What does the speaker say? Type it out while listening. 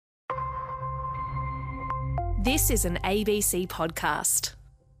This is an ABC podcast.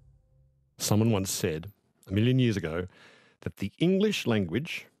 Someone once said, 1,000,000 years ago, that the English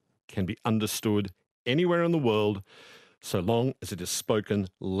language can be understood anywhere in the world so long as it is spoken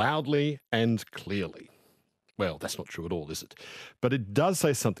loudly and clearly. Well, that's not true at all, is it? But it does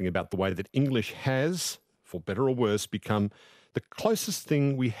say something about the way that English has, for better or worse, become the closest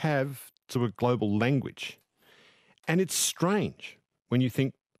thing we have to a global language. And it's strange when you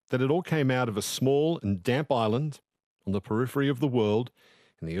think that it all came out of a small and damp island on the periphery of the world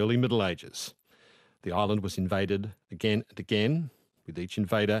in the early Middle Ages. The island was invaded again and again, with each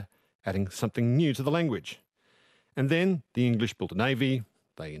invader adding something new to the language. And then the English built a navy,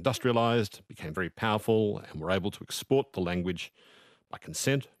 they industrialised, became very powerful, and were able to export the language by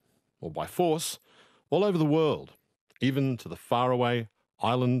consent or by force all over the world, even to the faraway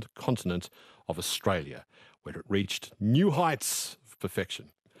island continent of Australia, where it reached new heights of perfection.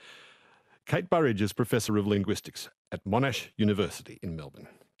 Kate Burridge is Professor of Linguistics at Monash University in Melbourne.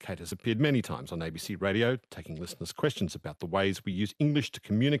 Kate has appeared many times on ABC Radio, taking listeners' questions about the ways we use English to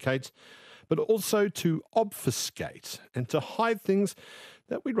communicate, but also to obfuscate and to hide things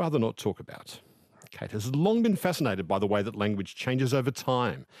that we'd rather not talk about. Kate has long been fascinated by the way that language changes over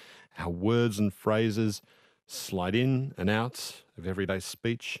time, how words and phrases slide in and out of everyday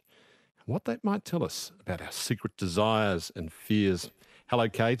speech, and what that might tell us about our secret desires and fears. Hello,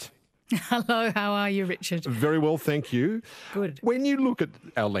 Kate. Hello, how are you, Richard? Very well, thank you. Good. When you look at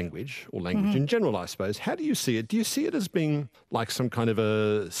our language, or language in general, I suppose, how do you see it? Do you see it as being like some kind of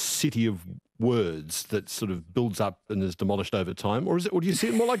a city of words that sort of builds up and is demolished over time? Or do you see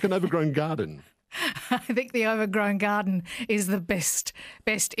it more like an overgrown garden? I think the overgrown garden is the best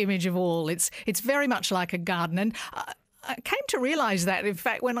image of all. It's very much like a garden. And I came to realise that, in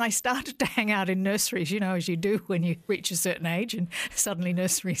fact, when I started to hang out in nurseries, as you do when you reach a certain age, and suddenly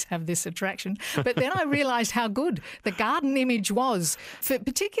nurseries have this attraction. But then I realised how good the garden image was, for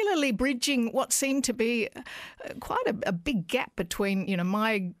particularly bridging what seemed to be quite a big gap between,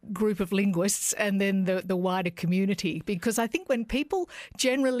 my group of linguists and then the wider community. Because I think when people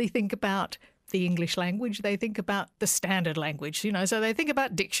generally think about the English language, they think about the standard language, so they think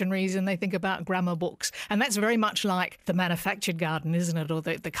about dictionaries and they think about grammar books. And that's very much like the manufactured garden, isn't it? Or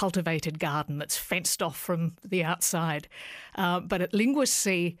the cultivated garden that's fenced off from the outside. But linguists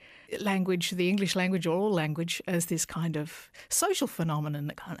see language, the English language or all language, as this kind of social phenomenon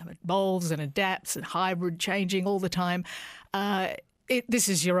that kind of evolves and adapts and hybrid changing all the time. This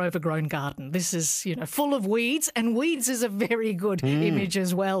is your overgrown garden. This is, full of weeds, and weeds is a very good image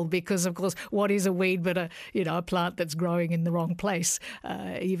as well, because, of course, what is a weed but a plant that's growing in the wrong place?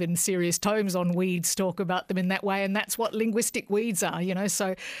 Even serious tomes on weeds talk about them in that way, and that's what linguistic weeds are,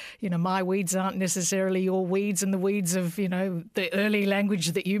 So, my weeds aren't necessarily your weeds, and the weeds of, the early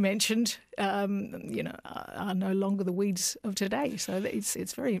language that you mentioned, are no longer the weeds of today. So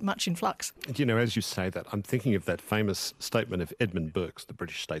it's very much in flux. As you say that, I'm thinking of that famous statement of Edmund Burke, the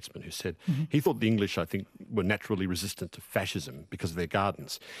British statesman, who said he thought the English, I think, were naturally resistant to fascism because of their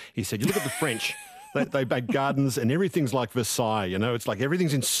gardens. He said, you look at the French, they make gardens and everything's like Versailles, it's like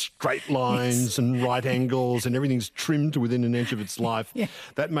everything's in straight lines and right angles and everything's trimmed to within an inch of its life. Yeah.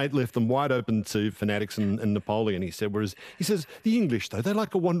 That left them wide open to fanatics and Napoleon, he said. Whereas he says the English, though, they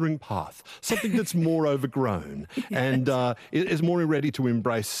like a wandering path, something that's more overgrown and is more ready to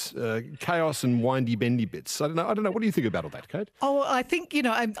embrace chaos and windy, bendy bits. I don't know. What do you think about all that, Kate? Oh, I think,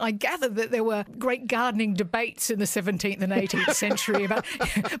 I gather that there were great gardening debates in the 17th and 18th century about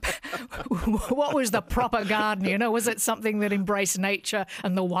what was the proper garden, was it something that embraced nature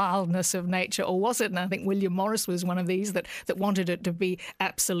and the wildness of nature, or was it, and I think William Morris was one of these, that wanted it to be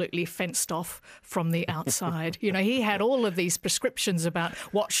absolutely fenced off from the outside. He had all of these prescriptions about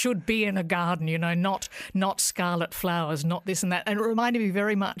what should be in a garden, not scarlet flowers, not this and that. And it reminded me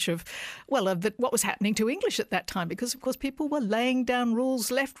very much of what was happening to English at that time, because, of course, people were laying down rules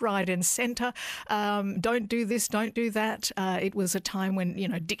left, right and centre. Don't do this, don't do that. It was a time when,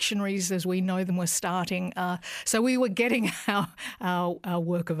 dictionaries as we know them were starting. So we were getting our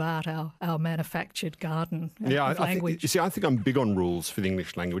work of art, our manufactured garden language. I think I'm big on rules for the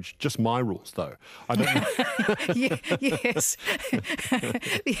English language, just my rules, though. I don't know. Yes.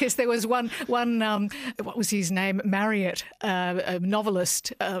 Yes, there was one what was his name? Marriott, a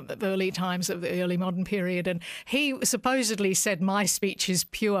novelist of early times, of the early modern period, and he supposedly said, my speech is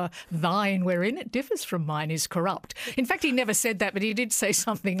pure, thine wherein it differs from mine is corrupt. In fact, he never said that, but he did say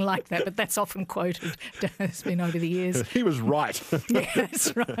something like that, but that's often quoted. It's been over the years. He was right. Yeah,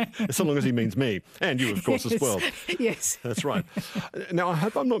 that's right. So long as he means me, and you, of course, as well. Yes. That's right. Now, I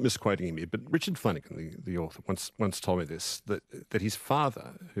hope I'm not misquoting him here, but Richard Flanagan, the author, once told me this, that his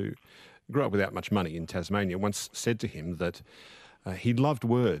father, who grew up without much money in Tasmania, once said to him that he loved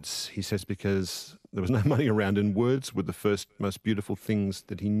words. He says because there was no money around and words were the first most beautiful things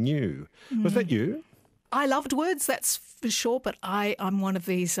that he knew. Was that you? I loved words, that's for sure, but I'm one of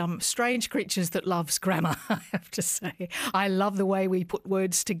these strange creatures that loves grammar, I have to say. I love the way we put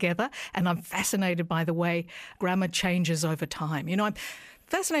words together, and I'm fascinated by the way grammar changes over time. I'm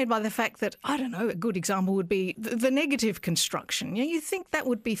fascinated by the fact that, I don't know, a good example would be the negative construction. You think that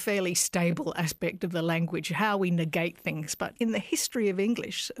would be fairly stable aspect of the language, how we negate things. But in the history of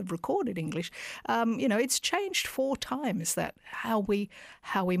English, of recorded English, it's changed 4 times that how we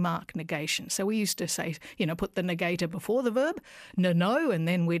mark negation. So we used to say, put the negator before the verb, no, and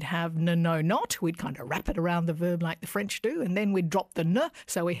then we'd have no not. We'd kind of wrap it around the verb like the French do, and then we'd drop the n,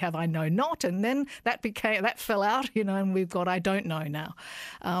 so we have I know not, and then that fell out, and we've got I don't know now.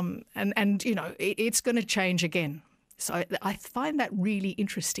 It's going to change again. So I find that really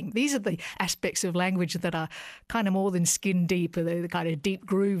interesting. These are the aspects of language that are kind of more than skin deep, or the kind of deep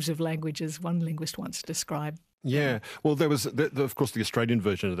grooves of language, as one linguist once described. Yeah. Well, there was, of course, the Australian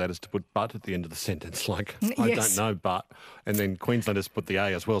version of that is to put but at the end of the sentence, like, I Yes. don't know, but. And then Queenslanders put the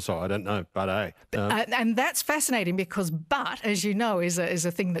A as well, so I don't know, but A. And that's fascinating because but, as you know, is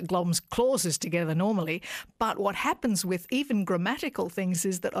a thing that gloms clauses together normally. But what happens with even grammatical things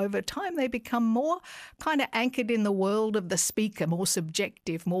is that over time they become more kind of anchored in the world of the speaker, more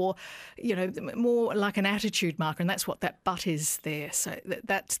subjective, more like an attitude marker. And that's what that but is there. So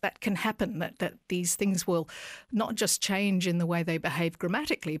that can happen, that these things will not just change in the way they behave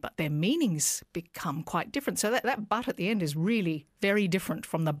grammatically, but their meanings become quite different. So that but at the end is really very different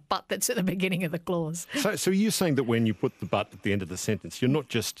from the but that's at the beginning of the clause. So you're saying that when you put the but at the end of the sentence, you're not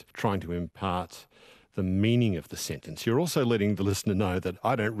just trying to impart the meaning of the sentence, you're also letting the listener know that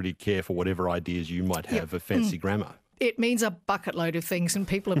I don't really care for whatever ideas you might have of fancy grammar. It means a bucket load of things, and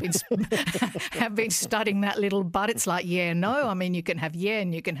people have been studying that little but. It's like yeah, no. I mean, you can have yeah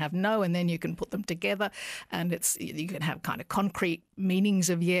and you can have no, and then you can put them together, and you can have kind of concrete meanings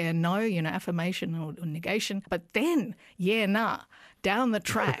of yeah and no, affirmation or negation. But then yeah, nah, down the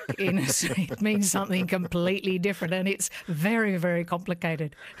track, it means something completely different, and it's very, very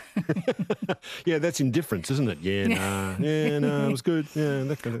complicated. Yeah, that's indifference, isn't it? Yeah, nah, yeah, no, it was good. Yeah,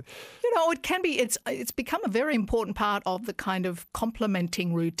 that kind of. It can be. It's become a very important part of the kind of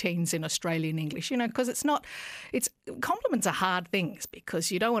complimenting routines in Australian English. Because compliments are hard things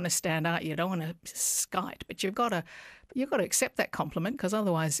because you don't want to stand out, you don't want to skite, but you've got to accept that compliment because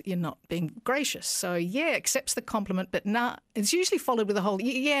otherwise you're not being gracious. So yeah, accepts the compliment, but nah. It's usually followed with a whole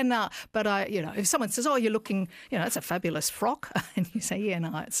yeah, nah. But if someone says, oh, you're looking, it's a fabulous frock, and you say yeah,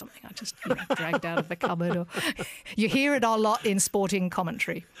 nah, it's something I just dragged out of the cupboard. Or you hear it a lot in sporting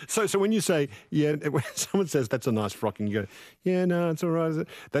commentary. So when you say yeah, when someone says that's a nice frock, and you go yeah, no, it's all right.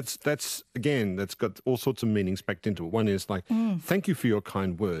 That's got all sorts of meanings packed into it. One is like thank you for your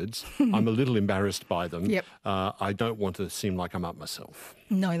kind words. I'm a little embarrassed by them. Yep. I don't want to seem like I'm up myself.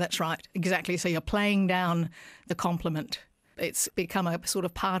 No, that's right. Exactly. So you're playing down the compliment. It's become a sort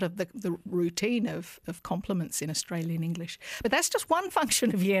of part of the routine of compliments in Australian English. But that's just one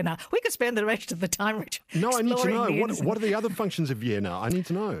function of yeah, nah. We could spend the rest of the time, Richard. No, I need to know. What are the other functions of yeah, nah? I need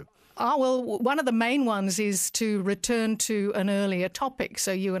to know. Oh, well, one of the main ones is to return to an earlier topic.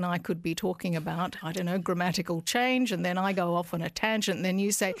 So you and I could be talking about, I don't know, grammatical change, and then I go off on a tangent, and then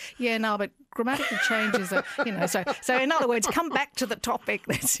you say, yeah, no, but grammatical change is so in other words, come back to the topic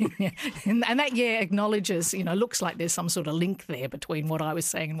that's in there. And that yeah acknowledges, looks like there's some sort of link there between what I was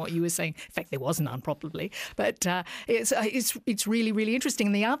saying and what you were saying. In fact, there was none probably, but it's really, really interesting.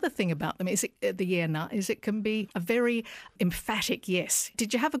 And the other thing about them is the yeah, nah, is it can be a very emphatic yes.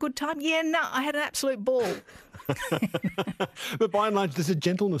 Did you have a good time? Yeah, nah, I had an absolute ball. But by and large, there's a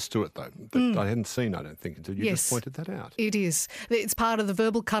gentleness to it, though, that I hadn't seen, I don't think, until you just pointed that out. It is. It's part of the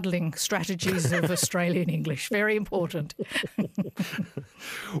verbal cuddling strategies of Australian English. Very important.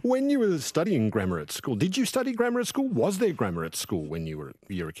 When you were studying grammar at school, did you study grammar at school? Was there grammar at school when you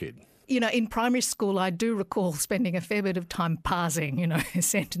were a kid? In primary school, I do recall spending a fair bit of time parsing,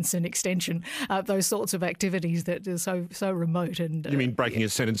 sentence and extension, those sorts of activities that are so remote. And you mean breaking a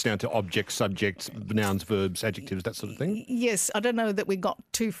sentence down to objects, subjects, nouns, verbs, adjectives, that sort of thing? Yes. I don't know that we got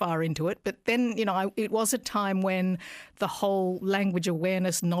too far into it, but then, it was a time when the whole language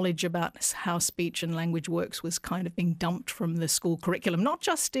awareness, knowledge about how speech and language works was kind of being dumped from the school curriculum, not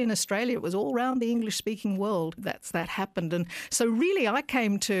just in Australia, it was all around the English-speaking world that happened. And so really I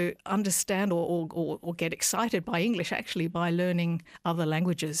came to understand or get excited by English actually by learning other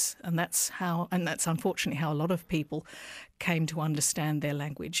languages. And that's unfortunately how a lot of people came to understand their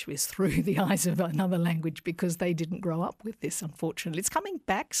language, is through the eyes of another language, because they didn't grow up with this, unfortunately. It's coming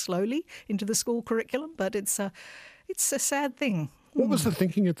back slowly into the school curriculum, but it's a sad thing. What was the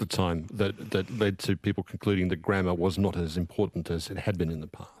thinking at the time that led to people concluding that grammar was not as important as it had been in the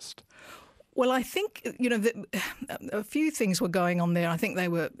past? Well, I think, a few things were going on there. I think they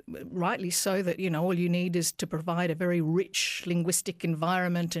were rightly so, that, all you need is to provide a very rich linguistic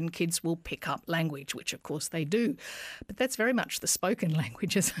environment and kids will pick up language, which of course they do. But that's very much the spoken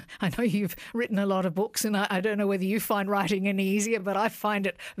languages. I know you've written a lot of books, and I don't know whether you find writing any easier, but I find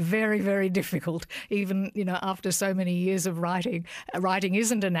it very, very difficult. Even, after so many years of writing, writing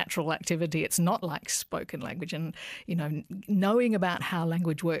isn't a natural activity. It's not like spoken language. And, knowing about how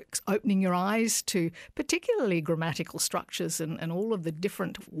language works, opening your eyes to particularly grammatical structures and all of the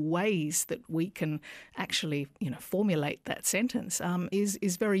different ways that we can actually, formulate that sentence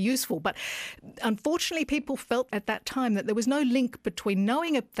is very useful. But unfortunately, people felt at that time that there was no link between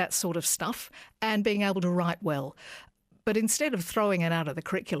knowing that sort of stuff and being able to write well. But instead of throwing it out of the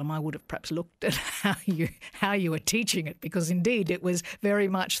curriculum, I would have perhaps looked at how you were teaching it, because indeed it was very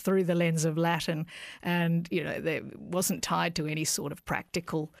much through the lens of Latin, and there wasn't tied to any sort of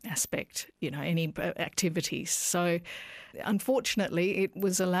practical aspect, any activities. So unfortunately, it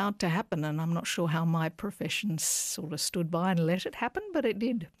was allowed to happen, and I'm not sure how my profession sort of stood by and let it happen, but it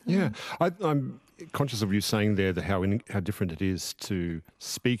did. Yeah, I'm conscious of you saying there that how different it is to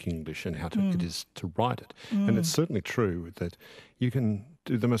speak English and how it is to write it. And it's certainly true that you can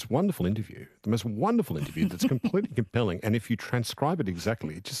do the most wonderful interview that's completely compelling, and if you transcribe it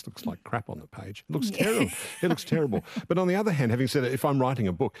exactly, it just looks like crap on the page. It looks terrible. It looks terrible. But on the other hand, having said that, if I'm writing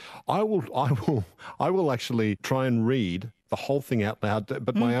a book, I will actually try and read the whole thing out loud.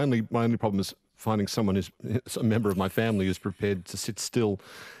 But my only problem is finding someone who's a member of my family who's prepared to sit still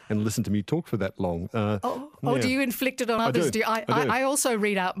and listen to me talk for that long. Do you inflict it on others? I do. I also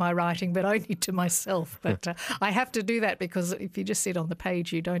read out my writing, but only to myself. But I have to do that, because if you just sit on the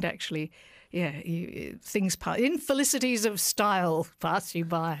page, you don't actually... infelicities of style pass you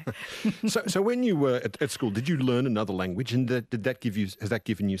by. So when you were at school, did you learn another language, and has that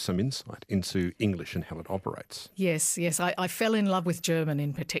given you some insight into English and how it operates? Yes. I fell in love with German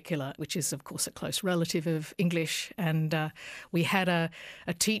in particular, which is, of course, a close relative of English. And we had a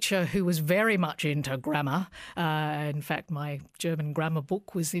teacher who was very much into grammar. In fact, my German grammar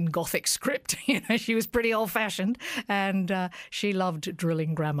book was in Gothic script. She was pretty old-fashioned, and she loved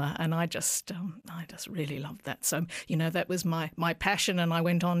drilling grammar, and I just really loved that. So, that was my passion, and I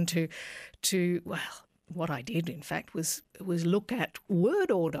went on to what I did, in fact, was look at word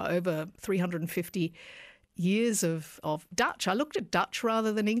order over 350 years of Dutch. I looked at Dutch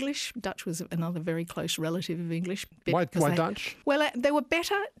rather than English. Dutch was another very close relative of English. Why Dutch? Well, there were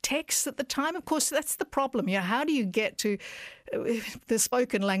better texts at the time. Of course, that's the problem. How do you get to the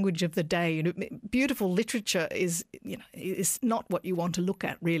spoken language of the day? Beautiful literature is not what you want to look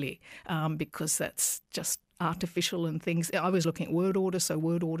at, really, because that's just artificial and things. I was looking at word order, so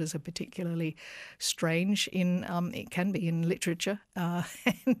word orders are particularly strange it can be in literature. And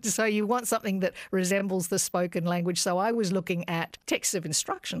so you want something that resembles the spoken language. So I was looking at texts of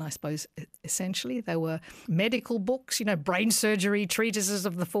instruction, I suppose, essentially. There were medical books, brain surgery treatises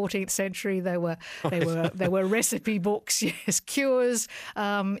of the 14th century. There were recipe books, yes, cures,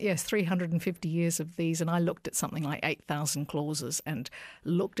 350 years of these. And I looked at something like 8,000 clauses and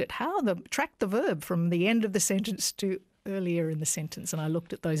looked at how tracked the verb from the end of the sentence to earlier in the sentence, and I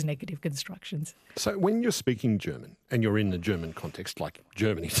looked at those negative constructions. So when you're speaking German, and you're in a German context like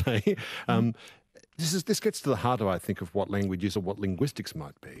Germany, say, this gets to the heart of, I think, of what language is or what linguistics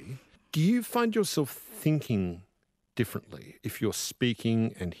might be. Do you find yourself thinking differently if you're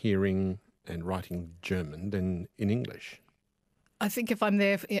speaking and hearing and writing German than in English? I think if I'm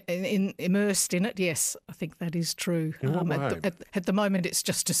there immersed in it, yes, I think that is true. At the moment, it's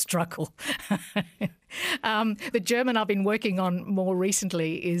just a struggle. The German I've been working on more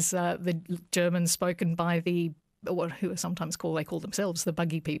recently is the German spoken by who are sometimes they call themselves the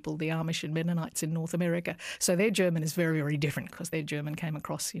buggy people, the Amish and Mennonites in North America. So their German is very, very different, because their German came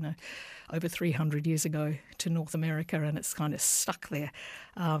across, over 300 years ago to North America, and it's kind of stuck there.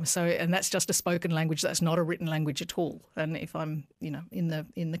 And that's just a spoken language. That's not a written language at all. And if I'm, in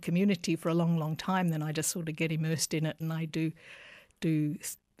the community for a long, long time, then I just sort of get immersed in it, and I do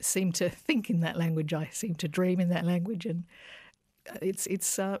seem to think in that language. I seem to dream in that language, and it's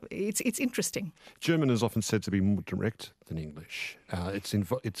interesting. German is often said to be more direct than English.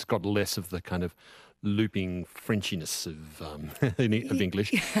 It's got less of the kind of looping Frenchiness of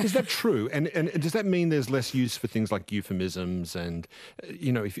English. Is that true? And does that mean there's less use for things like euphemisms? And,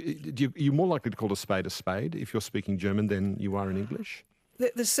 you're more likely to call a spade if you're speaking German than you are in English?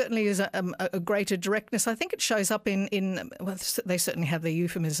 There certainly is a greater directness. I think it shows up in well, they certainly have their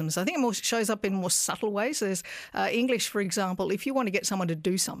euphemisms. I think it shows up in more subtle ways. There's English, for example, if you want to get someone to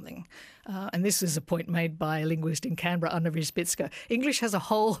do something, and this is a point made by a linguist in Canberra, Anna Vispitska, English has a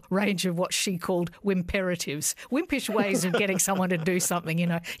whole range of what she called wimperatives, wimpish ways of getting someone to do something.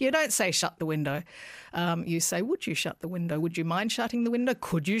 You don't say shut the window. You say, would you shut the window? Would you mind shutting the window?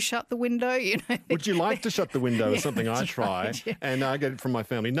 Could you shut the window? Would you like to shut the window is something I try, right, yeah. and I get it from my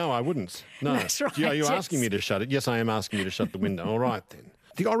family. No, I wouldn't. No. That's right. Are you yes. asking me to shut it? Yes, I am asking you to shut the window. All right, then.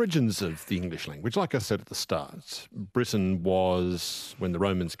 The origins of the English language, like I said at the start, Britain was, when the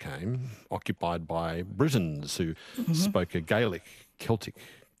Romans came, occupied by Britons who spoke a Gaelic, Celtic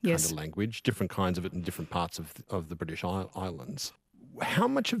kind of language, different kinds of it in different parts of the British Islands. How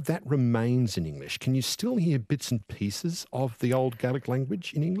much of that remains in English? Can you still hear bits and pieces of the old Gaelic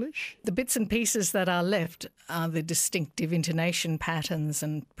language in English? The bits and pieces that are left are the distinctive intonation patterns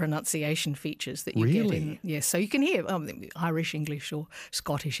and pronunciation features that you get in. Yes, so you can hear Irish English or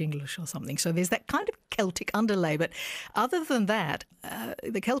Scottish English or something. So there's that kind of Celtic underlay. But other than that,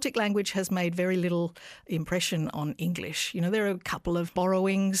 the Celtic language has made very little impression on English. There are a couple of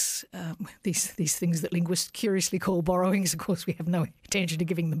borrowings, these things that linguists curiously call borrowings. Of course, we have no intention of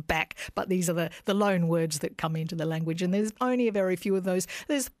giving them back, but these are the loan words that come into the language, and there's only a very few of those.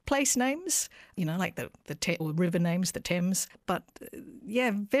 There's place names, like or river names, the Thames, but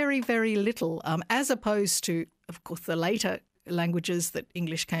very, very little, as opposed to, of course, the later languages that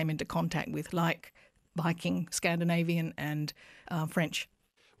English came into contact with, like Viking, Scandinavian and French.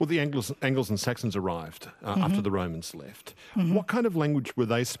 Well, the Angles and Saxons arrived after the Romans left. What kind of language were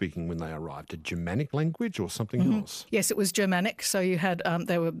they speaking when they arrived? A Germanic language or something else? Yes, it was Germanic. So you had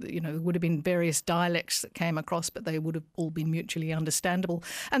there would have been various dialects that came across, but they would have all been mutually understandable,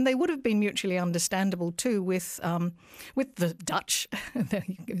 and they would have been mutually understandable too with the Dutch.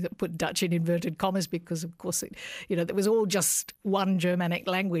 Put Dutch in inverted commas because, of course, it was all just one Germanic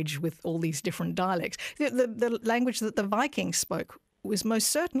language with all these different dialects. The language that the Vikings spoke was most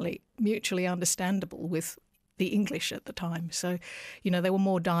certainly mutually understandable with the English at the time. So, there were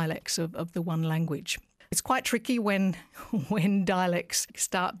more dialects of the one language. It's quite tricky when dialects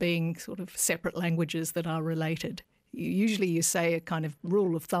start being sort of separate languages that are related. Usually you say a kind of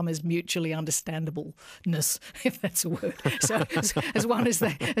rule of thumb is mutually understandableness, if that's a word. So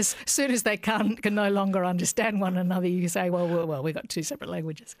as soon as they can no longer understand one another, you say, well, we've got two separate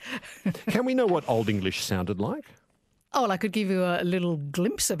languages. Can we know what Old English sounded like? Oh, well, I could give you a little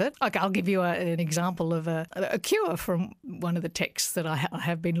glimpse of it. I'll give you an example of a cure from one of the texts that I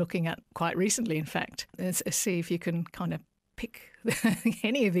have been looking at quite recently, in fact. Let's see if you can kind of pick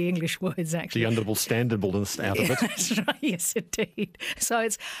any of the English words, actually. The understandableness out of it. That's right, yes, indeed. So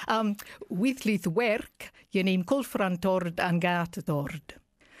it's Withlith werk, jenim kulfrantord angatord.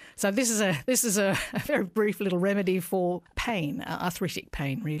 So this is a very brief little remedy for pain, arthritic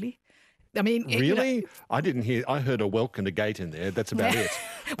pain, really. I mean, really? I didn't hear. I heard a whelk and a gate in there. That's about it.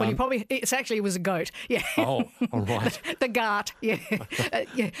 Well, it was a goat. Yeah. Oh, all right. The gart. Yeah.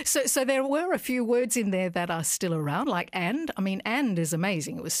 Yeah. So there were a few words in there that are still around, like and. I mean, and is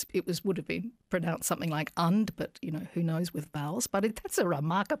amazing. It would have been pronounced something like und, but who knows with vowels. But that's a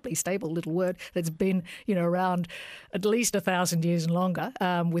remarkably stable little word that's been around at least 1,000 years and longer,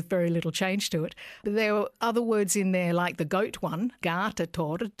 with very little change to it. But there were other words in there like the goat one,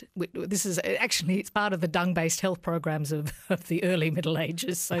 gartatord. This is actually, it's part of the dung-based health programs of the early Middle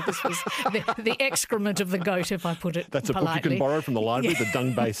Ages. So this was the excrement of the goat, if I put it That's politely. A book you can borrow from the library, the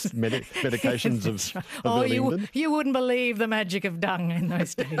dung-based medications of early England. You wouldn't believe the magic of dung in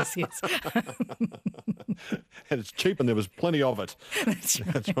those days, yes. And it's cheap and there was plenty of it. That's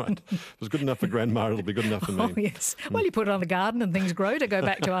right. That's right. If it was good enough for Grandma, it'll be good enough for me. Oh, yes. Well, you put it on the garden and things grow, to go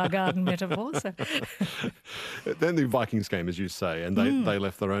back to our garden metaphor. So. Then the Vikings came, as you say, and they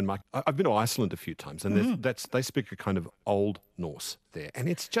left their own mark. I've been to Iceland a few times, and they speak a kind of Old Norse there. And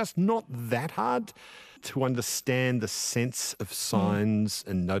it's just not that hard to understand the sense of signs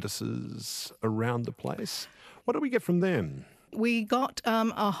and notices around the place. What do we get from them? We got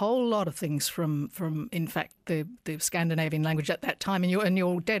a whole lot of things from in fact, the Scandinavian language at that time. And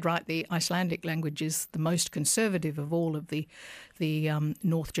you're dead right, the Icelandic language is the most conservative of all of the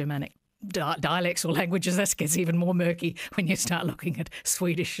North Germanic dialects or languages. That gets even more murky when you start looking at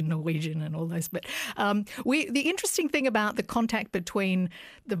Swedish and Norwegian and all those. But the interesting thing about the contact between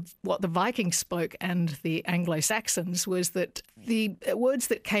what the Vikings spoke and the Anglo-Saxons was that the words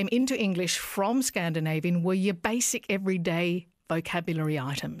that came into English from Scandinavian were your basic everyday vocabulary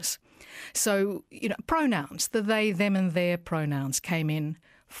items. So, pronouns, the they, them and their pronouns came in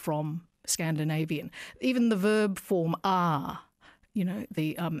from Scandinavian. Even the verb form are,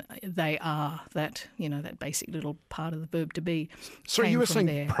 they are, that basic little part of the verb to be. So you were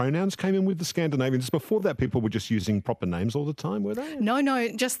saying pronouns came in with the Scandinavians. Before that, people were just using proper names all the time, were they? No,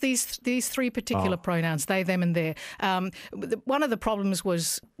 just these three particular pronouns, they, them and their. One of the problems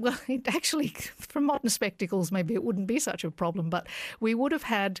was, actually, from modern spectacles, maybe it wouldn't be such a problem, but we would have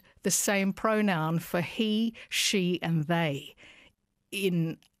had the same pronoun for he, she and they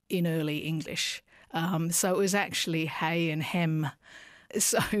in early English. So it was actually hey and hem.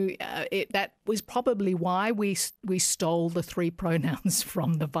 So that was probably why we stole the three pronouns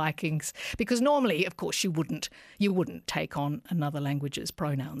from the Vikings, because normally, of course, you wouldn't take on another language's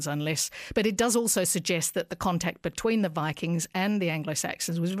pronouns unless. But it does also suggest that the contact between the Vikings and the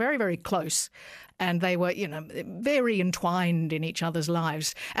Anglo-Saxons was very, very close, and they were, very entwined in each other's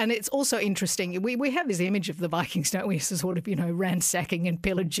lives. And it's also interesting. We have this image of the Vikings, don't we? So sort of, ransacking and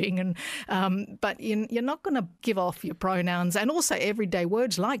pillaging, and but you're not going to give off your pronouns, and also everyday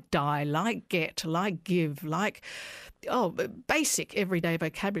words like die, like get, like give, like basic everyday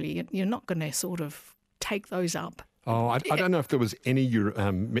vocabulary. You're not going to sort of take those up. Oh, I don't know if there was any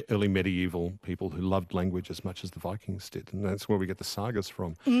early medieval people who loved language as much as the Vikings did, and that's where we get the sagas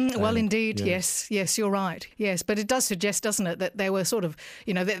from. Well, indeed, yes, you're right. Yes, but it does suggest, doesn't it, that they were sort of,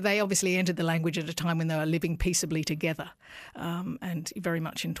 they obviously entered the language at a time when they were living peaceably together, and very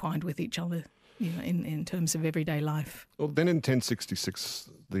much entwined with each other. In terms of everyday life. Well, then in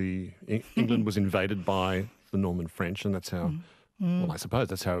 1066, England was invaded by the Norman French, and that's how, well, I suppose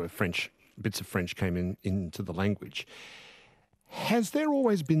that's how bits of French came into the language. Has there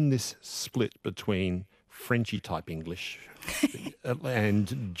always been this split between Frenchy-type English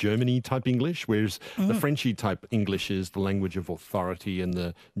and Germany-type English, whereas the Frenchy-type English is the language of authority and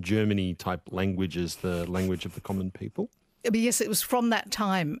the Germany-type language is the language of the common people? But yes, it was from that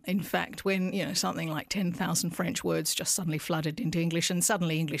time, in fact, when something like 10,000 French words just suddenly flooded into English, and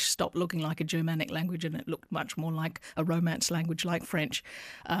suddenly English stopped looking like a Germanic language and it looked much more like a Romance language like French.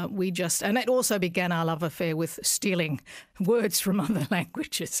 And it also began our love affair with stealing words from other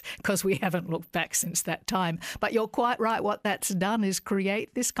languages, because we haven't looked back since that time. But you're quite right. What that's done is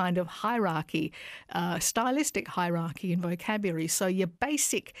create this kind of hierarchy, stylistic hierarchy in vocabulary. So your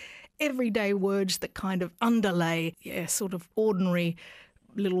basic everyday words that kind of underlay sort of ordinary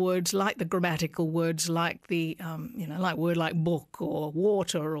little words, like the grammatical words, like the like word like book or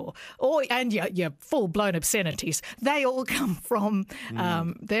water or and your full-blown obscenities. They all come from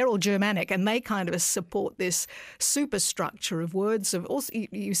they're all Germanic, and they kind of support this superstructure of words. Of also,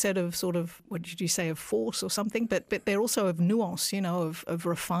 you said of sort of, what did you say, of force or something? But they're also of nuance, of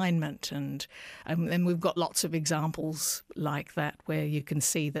refinement, and we've got lots of examples like that where you can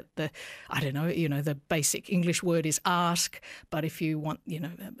see that the basic English word is ask, but if you want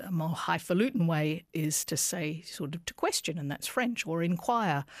a more highfalutin way is to say sort of to question, and that's French, or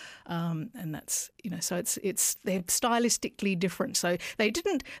inquire, and that's so they're stylistically different. So they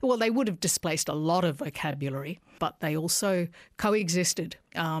would have displaced a lot of vocabulary, but they also coexisted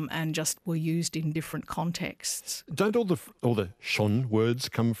and just were used in different contexts. Don't all the schon words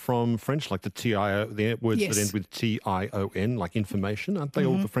come from French, like the words that end with tion, like information? Aren't they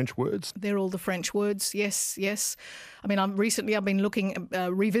all the French words? They're all the French words. Yes. I mean, I've been looking,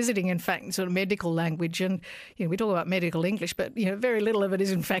 revisiting, in fact, sort of medical language, and we talk about medical English, but very little of it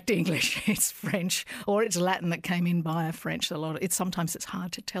is in fact English. It's French, or it's Latin that came in via French. Sometimes it's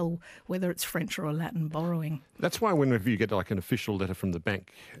hard to tell whether it's French or a Latin borrowing. That's why whenever you get like an official letter from the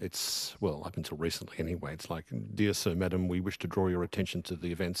bank, it's, well, up until recently anyway, it's like, "Dear Sir, Madam, we wish to draw your attention to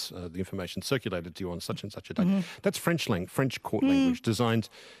the events, the information circulated to you on such and such a date." That's French court language, designed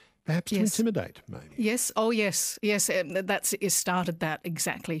perhaps to intimidate, maybe. Yes. Oh, yes. It started that,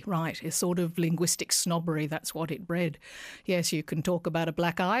 exactly right. It's sort of linguistic snobbery. That's what it bred. Yes, you can talk about a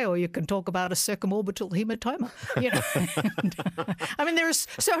black eye, or you can talk about a circumorbital hematoma. I mean, there are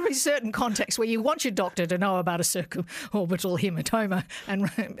certain contexts where you want your doctor to know about a circumorbital hematoma,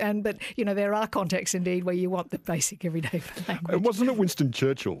 but there are contexts indeed where you want the basic everyday language. Wasn't it Winston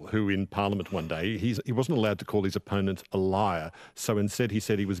Churchill who, in Parliament one day, he wasn't allowed to call his opponent a liar, so instead he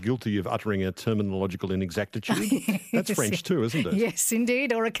said he was guilty difficulty of uttering a terminological inexactitude. That's French too, isn't it? Yes,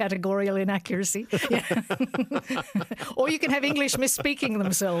 indeed, or a categorical inaccuracy. Yeah. Or you can have English misspeaking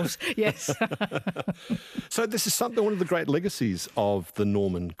themselves. Yes. So this is something, one of the great legacies of the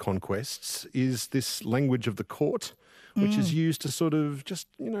Norman conquests is this language of the court, which is used to sort of just,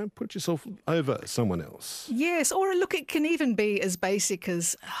 put yourself over someone else. Yes, or look, it can even be as basic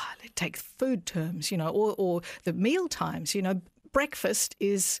as, take food terms, or the meal times, breakfast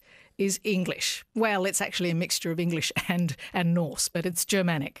is English. Well, it's actually a mixture of English and Norse, but it's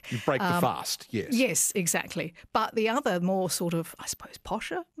Germanic. You break the fast, yes. Yes, exactly. But the other more sort of, I suppose,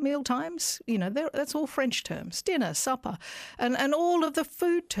 posher meal times, that's all French terms. Dinner, supper, and all of the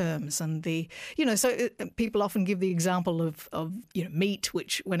food terms and people often give the example of meat,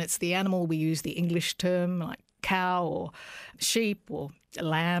 which when it's the animal, we use the English term like cow or sheep or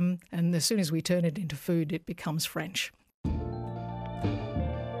lamb. And as soon as we turn it into food, it becomes French.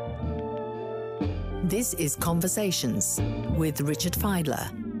 This is Conversations with Richard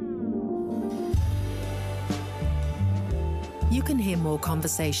Fidler. You can hear more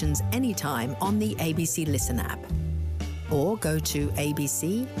conversations anytime on the ABC Listen app, or go to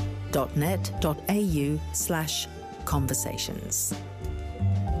abc.net.au/conversations.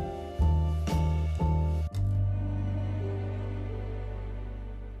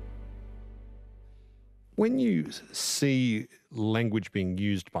 When you see language being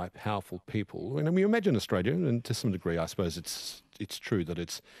used by powerful people, and we imagine Australia, and to some degree, I suppose it's true that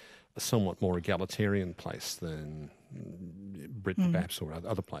it's a somewhat more egalitarian place than Britain, perhaps, or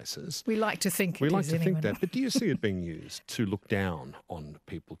other places. We like to think we it like is to anyway. think that, but do you see it being used to look down on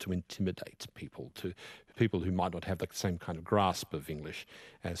people, to intimidate people, to people who might not have the same kind of grasp of English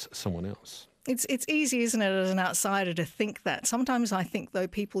as someone else? It's easy, isn't it, as an outsider to think that. Sometimes I think, though,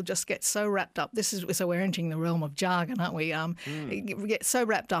 people just get so wrapped up. So we're entering the realm of jargon, aren't we? We get so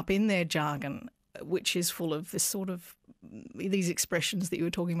wrapped up in their jargon, which is full of this sort of these expressions that you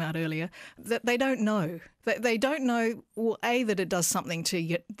were talking about earlier, that they don't know. They don't know, well, A, that it does something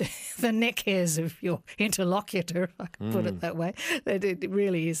to the neck hairs of your interlocutor, if I can put it that way. That it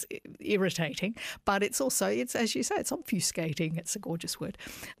really is irritating. But it's also, as you say, it's obfuscating. It's a gorgeous word.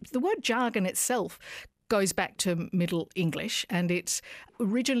 The word jargon itself goes back to Middle English, and it's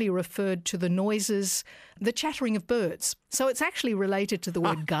originally referred to the noises, the chattering of birds. So it's actually related to the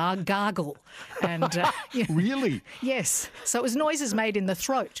word gargle. And Really? Yes. So it was noises made in the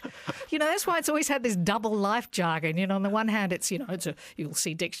throat. That's why it's always had this double life jargon. On the one hand, it's you'll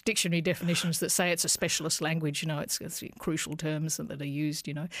see dictionary definitions that say it's a specialist language. It's crucial terms that are used.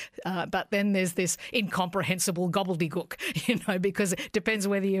 But then there's this incomprehensible gobbledygook. Because it depends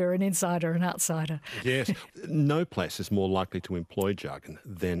whether you're an insider or an outsider. Yes. No place is more likely to employ jargon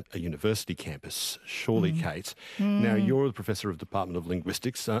than a university campus, surely, Kate. Now, you're the Professor of Department of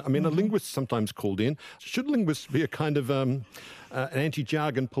Linguistics. A linguist sometimes called in. Should linguists be a kind of an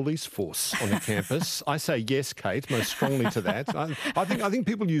anti-jargon police force on a campus? I say yes, Kate, most strongly to that. I think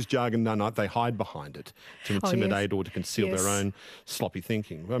people use jargon, they hide behind it to intimidate or to conceal their own sloppy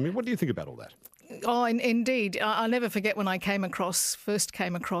thinking. What do you think about all that? Oh, indeed. I'll never forget when I first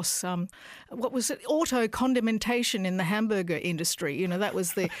came across what was it? Auto-condimentation in the hamburger industry. That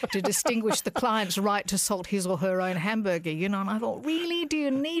was to distinguish the client's right to salt his or her own hamburger, and I thought, really, do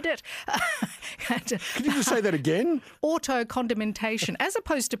you need it? Can you just say that again? Auto-condimentation, as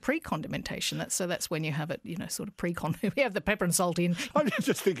opposed to pre-condimentation. That's when you have it, sort of pre-condiment. We have the pepper and salt in. I'm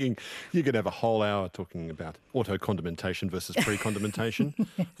just thinking you could have a whole hour talking about auto-condimentation versus pre-condimentation.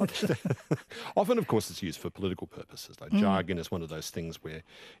 Often, of course, it's used for political purposes. Like jargon is one of those things where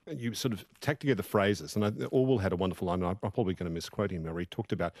you sort of tack together phrases. And Orwell had a wonderful line, I'm probably going to misquote him, where he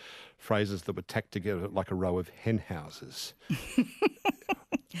talked about phrases that were tacked together like a row of hen houses.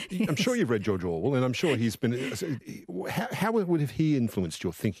 I'm sure you've read George Orwell, and I'm sure he's been... How would have he influenced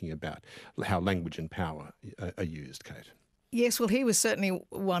your thinking about how language and power are used, Kate? Yes, well, he was certainly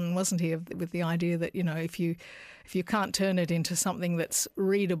one, wasn't he, with the idea that, if you can't turn it into something that's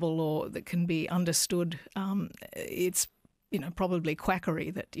readable or that can be understood, it's, probably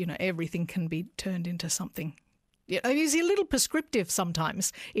quackery that, everything can be turned into something. He's a little prescriptive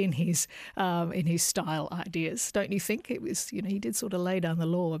sometimes in his style ideas, don't you think? It was, he did sort of lay down the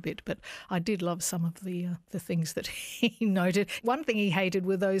law a bit, but I did love some of the things that he noted. One thing he hated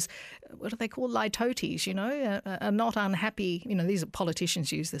were those, what are they called, litotes, are not unhappy. These are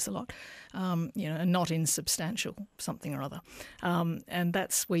politicians use this a lot, not insubstantial, something or other, and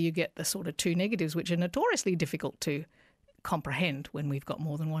that's where you get the sort of two negatives, which are notoriously difficult to comprehend when we've got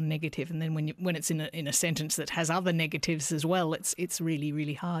more than one negative, and then when it's in a sentence that has other negatives as well, it's really,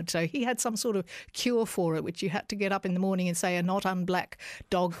 really hard. So he had some sort of cure for it, which you had to get up in the morning and say, a not unblack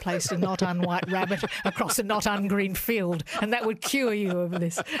dog placed a not unwhite rabbit across a not ungreen field, and that would cure you of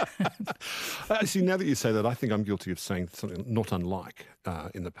this. See, now that you say that, I think I'm guilty of saying something not unlike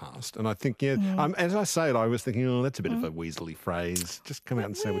in the past. And I think, as I say it, I was thinking, that's a bit of a weaselly phrase. Just come out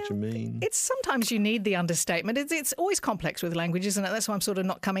and say what you mean. It's sometimes you need the understatement. It's always complex with language, isn't it? That's why I'm sort of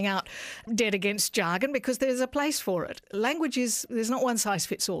not coming out dead against jargon, because there's a place for it. There's not one size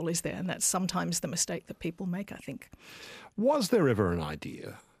fits all, is there? And that's sometimes the mistake that people make, I think. Was there ever an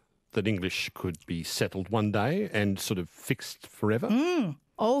idea that English could be settled one day and sort of fixed forever?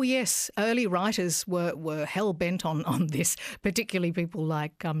 Oh, yes. Early writers were hell-bent on this, particularly people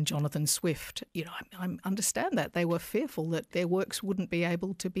like Jonathan Swift. I understand that. They were fearful that their works wouldn't be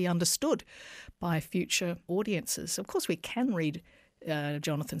able to be understood by future audiences. Of course, we can read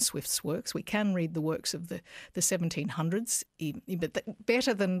Jonathan Swift's works. We can read the works of the 1700s, but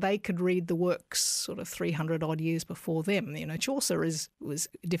better than they could read the works sort of 300-odd years before them. Chaucer was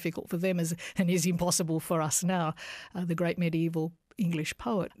difficult for them and is impossible for us now, the great medieval English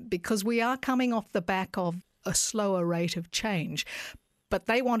poet, because we are coming off the back of a slower rate of change. But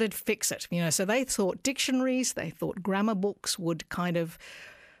they wanted to fix it, so they thought dictionaries, they thought grammar books would kind of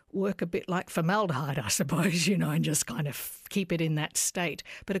work a bit like formaldehyde, I suppose, and just kind of keep it in that state.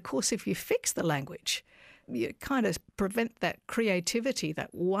 But of course, if you fix the language, you kind of prevent that creativity, that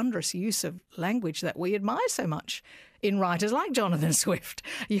wondrous use of language that we admire so much in writers like Jonathan Swift.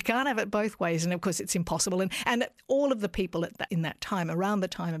 You can't have it both ways, and of course it's impossible. And all of the people in that time, around the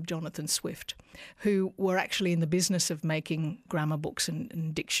time of Jonathan Swift, who were actually in the business of making grammar books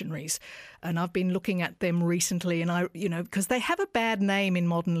and dictionaries, and I've been looking at them recently, and because they have a bad name in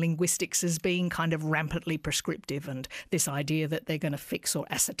modern linguistics as being kind of rampantly prescriptive, and this idea that they're going to fix or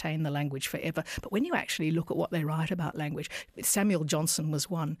ascertain the language forever. But when you actually look at what they write about language, Samuel Johnson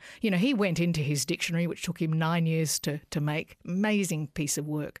was one. He went into his dictionary, which took him 9 years to make. Amazing piece of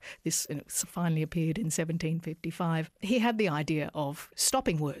work. This finally appeared in 1755. He had the idea of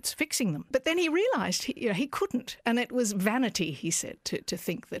stopping words, fixing them. But then he realised he couldn't. And it was vanity, he said, to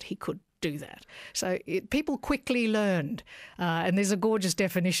think that he could do that. So people quickly learned, and there's a gorgeous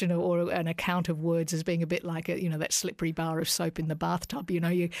definition or an account of words as being a bit like that slippery bar of soap in the bathtub.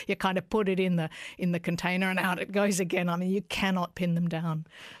 You kind of put it in the container and out it goes again. I mean, you cannot pin them down.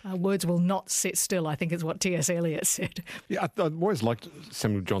 Words will not sit still, I think is what T.S. Eliot said. Yeah, I've always liked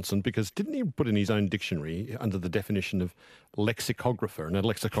Samuel Johnson because didn't he put in his own dictionary under the definition of lexicographer? And a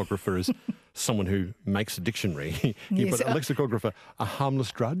lexicographer is someone who makes a dictionary. He put a lexicographer, a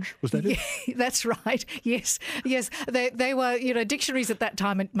harmless drudge. Was that it? Yeah, that's right. Yes. They were, dictionaries at that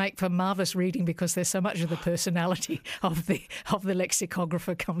time make for marvellous reading because there's so much of the personality of the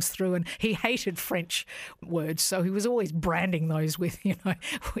lexicographer comes through. And he hated French words, so he was always branding those with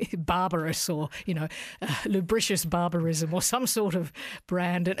with barbarous or lubricious barbarism or some sort of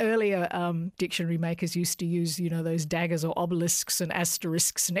brand. And earlier dictionary makers used to use those daggers or obelisks and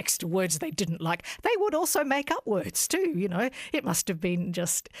asterisks next to words they didn't like. They would also make up words too. It must have been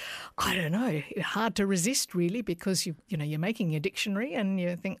just, I don't know, hard to resist really, because you're making your dictionary and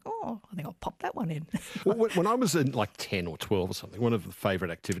you think, I think I'll pop that one in. Well, when I was in like 10 or 12 or something, one of the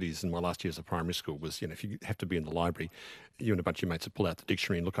favourite activities in my last years of primary school was, if you have to be in the library, you and a bunch of your mates would pull out the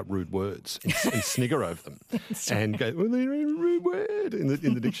dictionary and look up rude words and snigger over them and go, well, they're a rude word in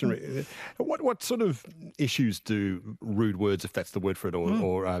the dictionary. What sort of issues do rude words, if that's the word for it,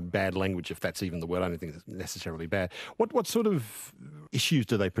 or bad language, if that's even the word, I don't think it's necessarily bad. What sort of issues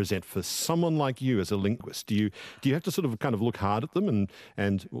do they present for someone like you as a linguist? Do you have to sort of kind of look hard at them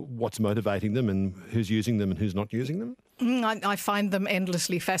and what's motivating them and who's using them and who's not using them? I find them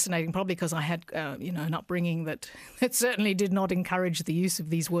endlessly fascinating, probably because I had, an upbringing that certainly did not encourage the use of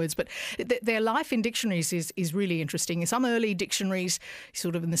these words. But their life in dictionaries is really interesting. Some early dictionaries,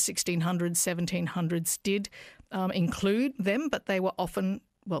 sort of in the 1600s, 1700s, did include them, but they were not often,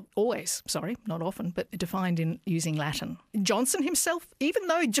 but defined in using Latin. Johnson himself, even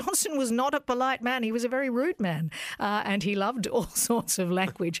though Johnson was not a polite man, he was a very rude man, and he loved all sorts of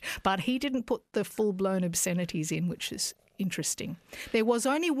language, but he didn't put the full-blown obscenities in, which is interesting. There was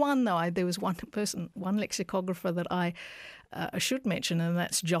only one, though. There was one lexicographer that I I should mention, and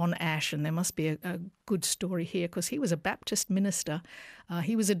that's John Ash, and there must be a good story here because he was a Baptist minister.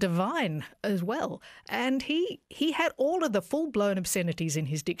 He was a divine as well, and he had all of the full-blown obscenities in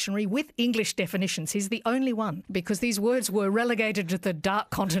his dictionary with English definitions. He's the only one, because these words were relegated to the dark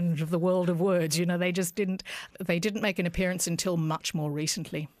continent of the world of words. You know, they didn't make an appearance until much more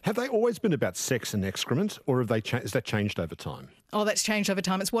recently. Have they always been about sex and excrement, or have they has that changed over time? Oh, that's changed over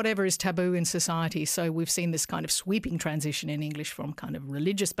time. It's whatever is taboo in society. So we've seen this kind of sweeping transition in English from kind of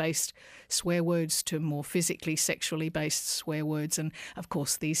religious-based swear words to more physically, sexually-based swear words. And, of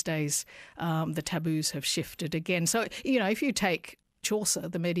course, these days the taboos have shifted again. So, you know, if you take Chaucer,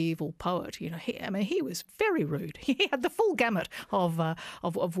 the medieval poet, you know, he was very rude. He had the full gamut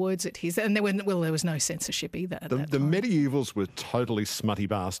of words at his, and there was no censorship either. The medievals were totally smutty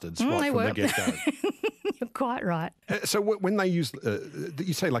bastards right from the get-go. You're quite right. So when they use,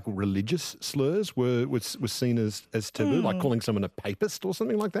 you say like religious slurs was seen as taboo, like calling someone a papist or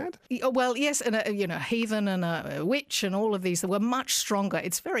something like that? Well, yes, and a heathen and a witch and all of these were much stronger.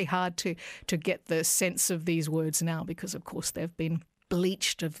 It's very hard to get the sense of these words now because, of course, they've been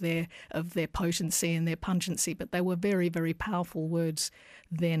bleached of their potency and their pungency, but they were very, very powerful words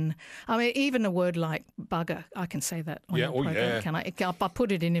then. I mean, even a word like bugger, I can say that on your program, can I? I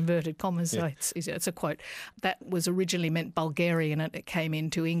put it in inverted commas, so it's a quote. That was originally meant Bulgarian, and it came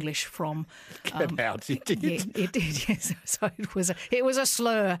into English from... Get out, it did. Yeah, it did, yes. So it was a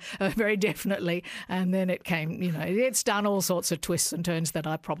slur, very definitely, and then it came, you know, it's done all sorts of twists and turns that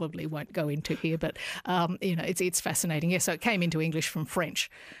I probably won't go into here, but, you know, it's fascinating. Yeah, so it came into English from French.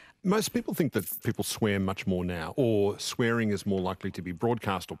 Most people think that people swear much more now, or swearing is more likely to be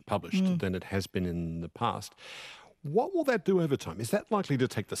broadcast or published than it has been in the past. What will that do over time? Is that likely to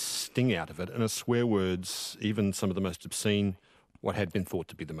take the sting out of it? And are swear words, even some of the most obscene, what had been thought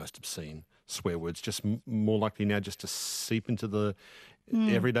to be the most obscene swear words, just more likely now just to seep into the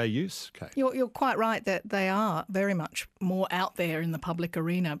everyday use? Okay. You're quite right that they are very much more out there in the public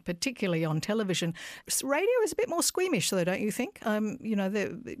arena, particularly on television. Radio is a bit more squeamish, though, don't you think? You know,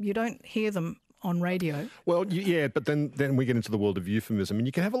 you don't hear them on radio. Well, yeah, but then we get into the world of euphemism, and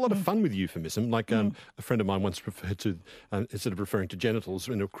you can have a lot of fun with euphemism. Like a friend of mine once referred to, instead of referring to genitals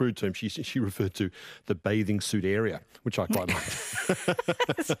in a crude term, she referred to the bathing suit area, which I quite liked.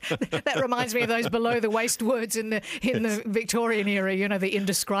 That reminds me of those below the waist words in the Victorian era. You know, the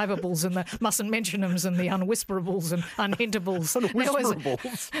indescribables and the mustn't mention them's and the unwhisperables and unhintables.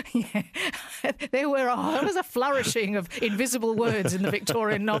 Unwhisperables. There was a flourishing of invisible words in the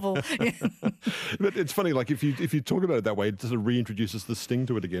Victorian novel. But it's funny, like if you talk about it that way, it sort of reintroduces the sting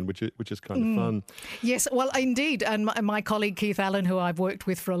to it again, which is kind of fun. Yes, well, indeed. And my colleague Keith Allen, who I've worked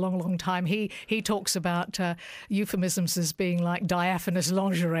with for a long, long time, he talks about euphemisms as being like diaphanous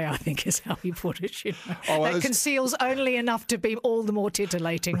lingerie, I think is how he put it. You know, that conceals only enough to be all the more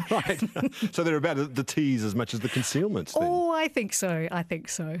titillating. Right. So they're about the tease as much as the concealments. Then. Oh, I think so.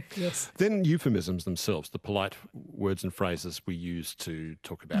 Yes. Then euphemisms themselves, the polite words and phrases we use to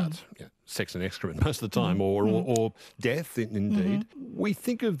talk about sex and excrement most of the time, or death, indeed. We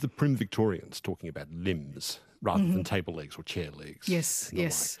think of the prim Victorians talking about limbs rather than table legs or chair legs. Yes.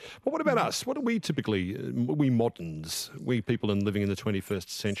 Like. But what about us? What do we typically, we moderns, we people living in the 21st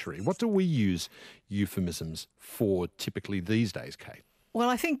century, what do we use euphemisms for typically these days, Kate? Well,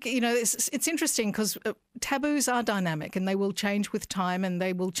 I think, you know, it's interesting because taboos are dynamic and they will change with time and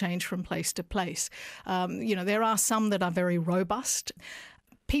they will change from place to place. You know, there are some that are very robust.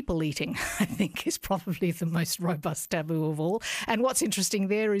 People eating, I think, is probably the most robust taboo of all. And what's interesting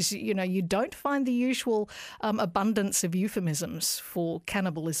there is, you know, you don't find the usual abundance of euphemisms for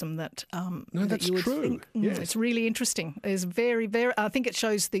cannibalism that that's you would true. think. Yes. It's really interesting. It's very, very. I think it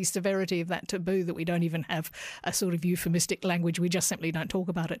shows the severity of that taboo that we don't even have a sort of euphemistic language. We just simply don't talk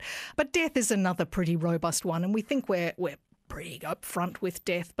about it. But death is another pretty robust one, and we think we're pretty upfront with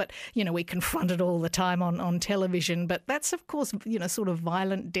death, but, you know, we confront it all the time on television. But that's, of course, you know, sort of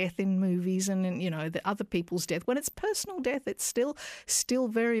violent death in movies and you know, the other people's death. When it's personal death, it's still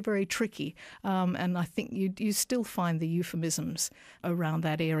very, very tricky. And I think you still find the euphemisms around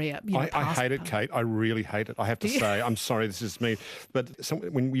that area. You know, I hate it, Kate. I really hate it. I have to say, I'm sorry, this is me. But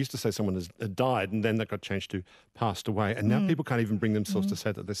when we used to say someone has died and then that got changed to passed away, and now people can't even bring themselves to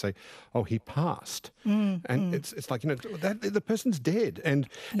say that. They say, oh, he passed. And it's like, you know, the person's dead. And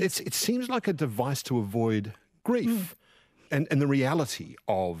it seems like a device to avoid grief and the reality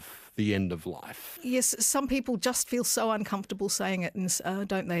of the end of life. Yes, some people just feel so uncomfortable saying it, and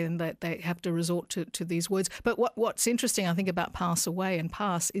don't they? And they have to resort to these words. But what's interesting, I think, about pass away and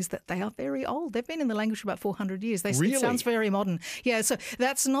pass is that they are very old. They've been in the language for about 400 years. Really? It sounds very modern. Yeah, so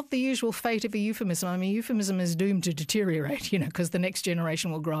that's not the usual fate of a euphemism. I mean, euphemism is doomed to deteriorate, because the next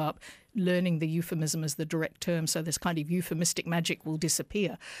generation will grow up learning the euphemism as the direct term, so this kind of euphemistic magic will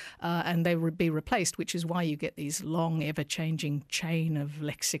disappear and they will be replaced, which is why you get these long, ever-changing chain of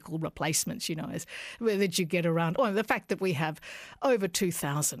lexical replacements, that you get around. Oh, the fact that we have over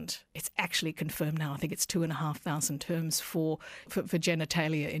 2,000, it's actually confirmed now, I think it's 2,500 terms for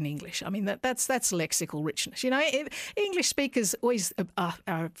genitalia in English. I mean, that's lexical richness. English speakers always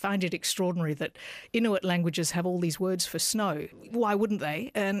find it extraordinary that Inuit languages have all these words for snow. Why wouldn't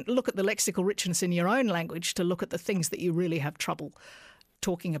they? And look at the lexical richness in your own language to look at the things that you really have trouble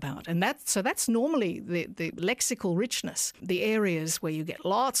talking about. And that's normally the lexical richness, the areas where you get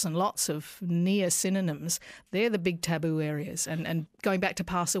lots and lots of near synonyms. They're the big taboo areas. And going back to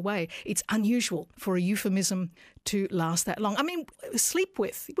pass away, it's unusual for a euphemism to last that long. I mean, sleep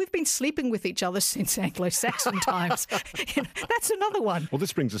with. We've been sleeping with each other since Anglo-Saxon times. That's another one. Well,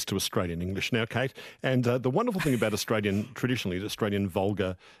 this brings us to Australian English now, Kate. And the wonderful thing about traditionally, the Australian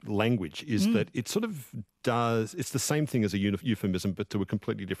vulgar language is that it sort of it's the same thing as a euphemism, but to a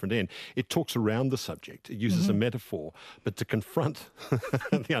completely different end. It talks around the subject. It uses a metaphor, but to confront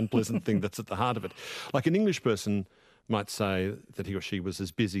the unpleasant thing that's at the heart of it. Like an English person might say that he or she was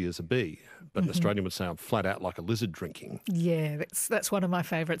as busy as a bee, but an Australian would say, I'm flat out like a lizard drinking. Yeah, that's one of my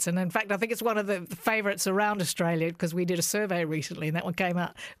favourites. And in fact, I think it's one of the favourites around Australia because we did a survey recently and that one came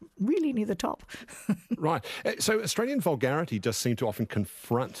out really near the top. Right. So Australian vulgarity does seem to often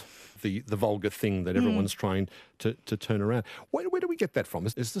confront the vulgar thing that everyone's trying to turn around. Where do we get that from?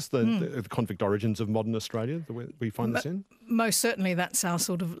 Is this the convict origins of modern Australia that we find this in? Most certainly that's our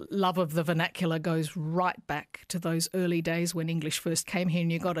sort of love of the vernacular goes right back to those early days when English first came here,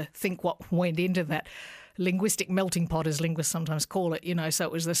 and you've got to think what went into that linguistic melting pot, as linguists sometimes call it, so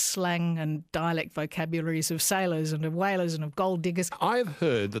it was the slang and dialect vocabularies of sailors and of whalers and of gold diggers. I've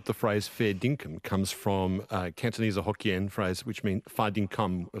heard that the phrase fair dinkum comes from Cantonese or Hokkien phrase which means fa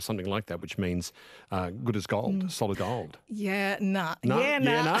dinkum or something like that, which means good as gold, solid gold. Yeah, nah. No? Yeah,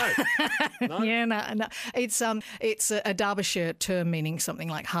 nah. Yeah, no. No? Yeah, no. It's a Derbyshire term meaning something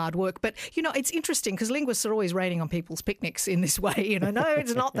like hard work. But, it's interesting because linguists are always raining on people's picnics in this way. No,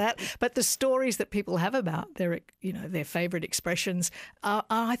 it's not that. But the stories that people have about their favourite expressions are,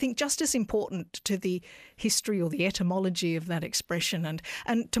 I think, just as important to the history or the etymology of that expression.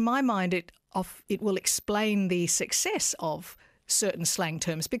 And to my mind, it will explain the success of certain slang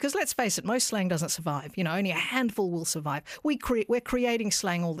terms, because let's face it, most slang doesn't survive. Only a handful will survive. We're creating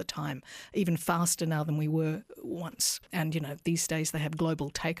slang all the time, even faster now than we were once. And, these days they have global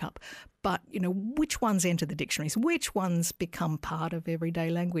take-up. But, which ones enter the dictionaries? Which ones become part of everyday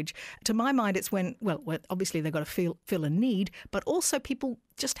language? To my mind, it's when obviously they've got to fill a need, but also people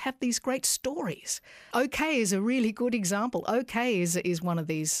just have these great stories. Okay is a really good example. Okay is one of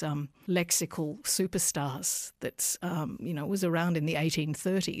these lexical superstars that's, was around in the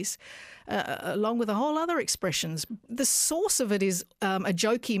 1830s, along with a whole other expressions. The source of it is a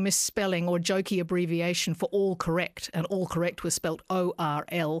jokey misspelling or jokey abbreviation for all correct, and all correct was spelt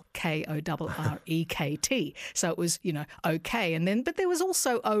ORLKORREKT. So it was, okay. But there was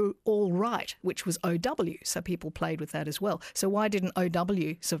also all right, which was OW. So people played with that as well. So why didn't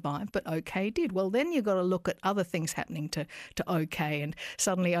OW survive, but OK did? Well, then you've got to look at other things happening to OK, and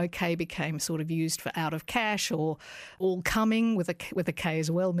suddenly OK became sort of used for out of cash or all coming with a K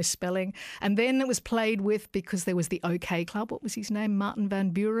as well, misspelling. And then it was played with because there was the OK Club. What was his name? Martin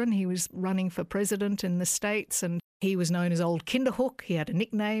Van Buren. He was running for president in the States, and he was known as Old Kinderhook. He had a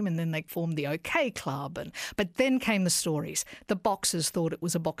nickname, and then they formed the OK Club. But then came the stories. The boxers thought it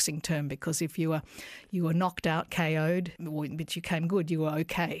was a boxing term because if you were knocked out, KO'd, but you came good, you were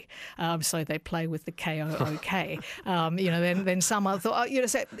OK. So they play with the KO OK. Then some other thought,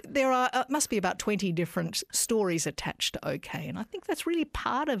 so there are must be about 20 different stories attached to OK, and I think that's really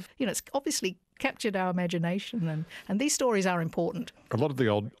part of it's obviously captured our imagination, and these stories are important. A lot of the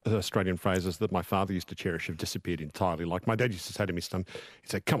old Australian phrases that my father used to cherish have disappeared entirely. Like my dad used to say to me, he'd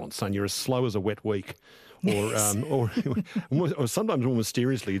say, "Come on, son, you're as slow as a wet week." or sometimes more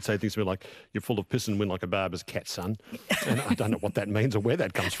mysteriously, he'd say things to me like, "You're full of piss and win like a barber's cat, son." And I don't know what that means or where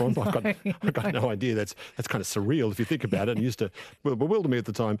that comes from. I've got no idea. That's kind of surreal if you think about it. And used to bewilder me at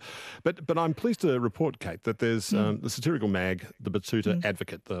the time. But I'm pleased to report, Kate, that there's the satirical mag, the Batuta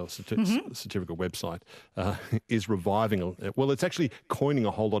Advocate, the satirical website, is reviving. Well, it's actually coining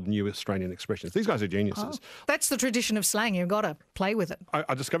a whole lot of new Australian expressions. These guys are geniuses. Oh, that's the tradition of slang. You've got to play with it.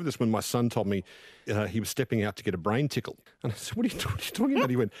 I discovered this when my son told me he was stepping out to get a brain tickle. And I said, what are you talking about?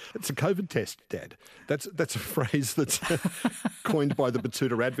 He went, "It's a COVID test, Dad." That's a phrase that's coined by the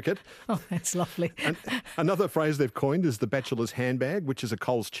Batuta Advocate. Oh, that's lovely. And another phrase they've coined is the bachelor's handbag, which is a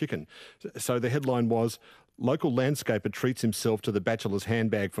Coles chicken. So the headline was, "Local landscaper treats himself to the bachelor's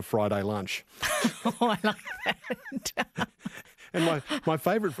handbag for Friday lunch." Oh, I like that. And my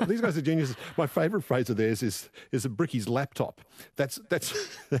favourite, these guys are geniuses. My favourite phrase of theirs is a bricky's laptop. That's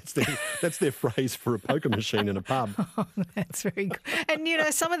their phrase for a poker machine in a pub. Oh, that's very good.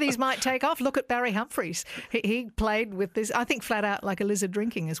 And some of these might take off. Look at Barry Humphries. He played with this. I think flat out like a lizard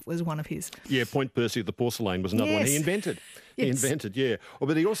drinking was one of his. Yeah, Point Percy of the porcelain was another one he invented. He invented, yeah.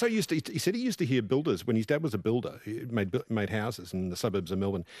 But he also he said he used to hear builders when his dad was a builder. He made houses in the suburbs of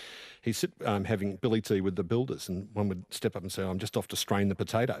Melbourne. He'd sit having billy tea with the builders, and one would step up and say, "I'm just off to strain the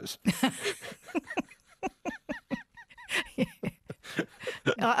potatoes."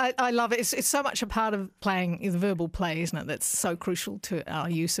 I love it. It's so much a part of playing the verbal play, isn't it? That's so crucial to our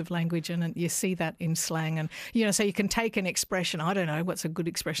use of language, and you see that in slang. And so you can take an expression. I don't know what's a good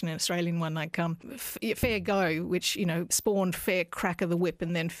expression, an Australian one, like fair go, which spawned fair crack of the whip,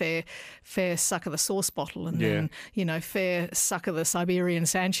 and then fair suck of the sauce bottle, and then fair suck of the Siberian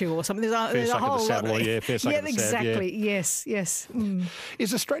Sancho or something. There's a whole lot. Fair suck of the exactly. Sav, Yes. Mm.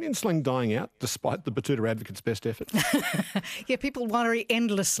 Is Australian slang dying out despite the Batuta Advocate's best efforts? Yeah, people worry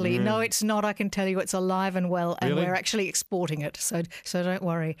endlessly. No, it's not. I can tell you it's alive and well, and Really? we're actually exporting it. So don't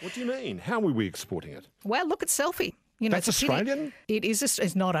worry. What do you mean? How were we exporting it? Well, look at Selfie. That's it's a pity. Australian? It is.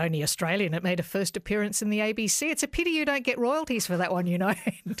 It's not only Australian. It made a first appearance in the ABC. It's a pity you don't get royalties for that one,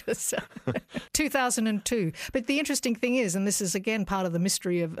 2002. But the interesting thing is, and this is again part of the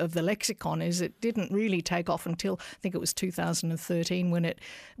mystery of the lexicon, is it didn't really take off until I think it was 2013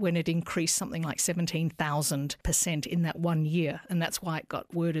 when it increased something like 17,000% in that 1 year, and that's why it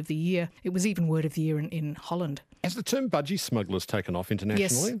got Word of the Year. It was even Word of the Year in Holland. Has the term budgie smugglers taken off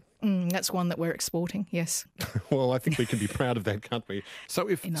internationally? Yes, that's one that we're exporting, yes. Well, I think we can be proud of that, can't we? So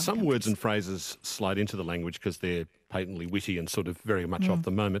if some words and phrases slide into the language because they're patently witty and sort of very much off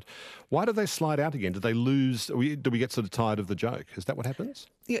the moment, why do they slide out again? Do they lose? Do we get sort of tired of the joke? Is that what happens?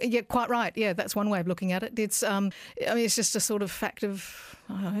 Yeah, quite right. Yeah, that's one way of looking at it. It's it's just a sort of fact of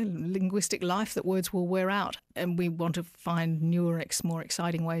linguistic life that words will wear out, and we want to find newer, more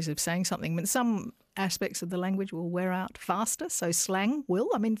exciting ways of saying something. But some aspects of the language will wear out faster, so slang will.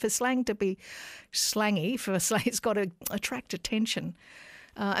 I mean, for slang to be slangy, it's got to attract attention.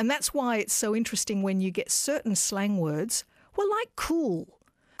 And that's why it's so interesting when you get certain slang words, like cool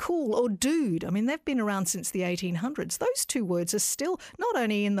or dude. I mean, they've been around since the 1800s. Those two words are still not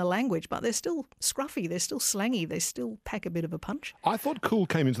only in the language, but they're still scruffy, they're still slangy, they still pack a bit of a punch. I thought cool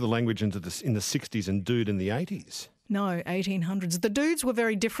came into the language in the 60s and dude in the 80s. No, 1800s. The dudes were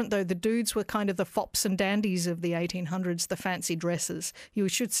very different, though. The dudes were kind of the fops and dandies of the 1800s, the fancy dresses. You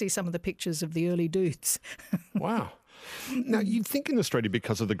should see some of the pictures of the early dudes. Wow. Now, you'd think in Australia,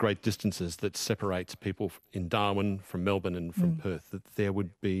 because of the great distances that separate people in Darwin from Melbourne and from Perth, that there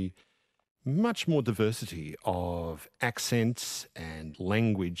would be much more diversity of accents and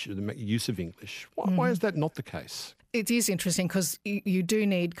language, the use of English. Why is that not the case? It is interesting because you do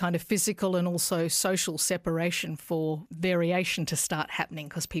need kind of physical and also social separation for variation to start happening,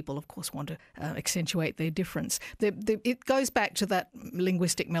 because people, of course, want to accentuate their difference. It goes back to that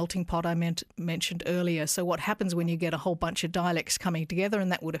linguistic melting pot I mentioned earlier. So what happens when you get a whole bunch of dialects coming together,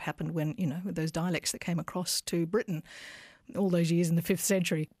 and that would have happened when, with those dialects that came across to Britain all those years in the 5th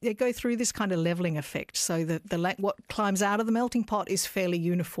century, they go through this kind of levelling effect. So that what climbs out of the melting pot is fairly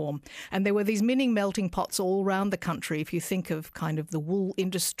uniform. And there were these mini melting pots all around the country, if you think of kind of the wool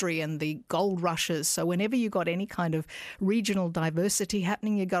industry and the gold rushes. So whenever you got any kind of regional diversity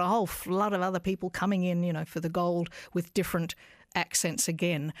happening, you got a whole flood of other people coming in, for the gold with different accents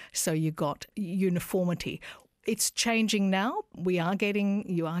again. So you got uniformity. It's changing now. You are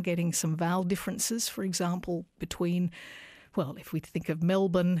getting some vowel differences, for example, between, if we think of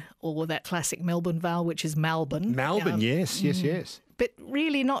Melbourne or that classic Melbourne vowel, which is Malbon. Yes. but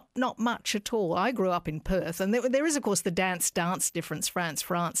really not much at all. I grew up in Perth, and there is, of course, the dance difference,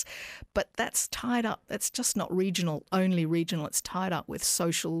 France, but that's tied up. That's just not only regional. It's tied up with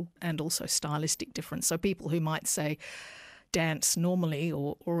social and also stylistic difference. So people who might say dance normally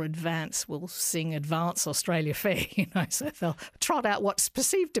or advance will sing Advance Australia Fair, so they'll trot out what's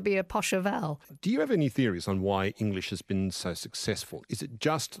perceived to be a posher vowel. Do you have any theories on why English has been so successful? Is it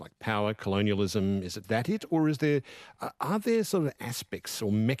just like power, colonialism? Is it? Or are there sort of aspects or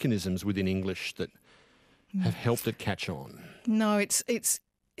mechanisms within English that have helped it catch on? No,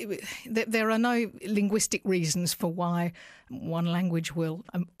 there are no linguistic reasons for why one language will.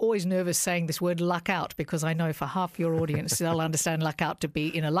 I'm always nervous saying this word luck out, because I know for half your audience they'll understand luck out to be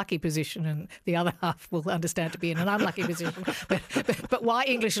in a lucky position and the other half will understand to be in an unlucky position. But why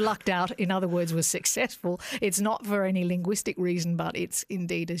English lucked out, in other words, was successful, it's not for any linguistic reason, but it's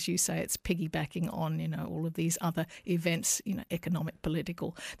indeed, as you say, it's piggybacking on, all of these other events, economic,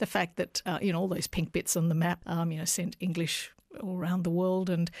 political. The fact that, all those pink bits on the map, sent English all around the world,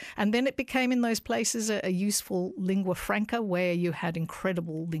 and then it became in those places a useful lingua franca where you had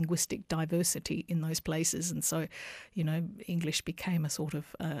incredible linguistic diversity in those places, and so English became a sort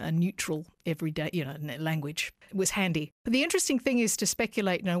of a neutral everyday language. It was handy. But the interesting thing is to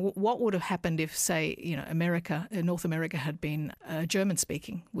speculate what would have happened if, say, North America had been German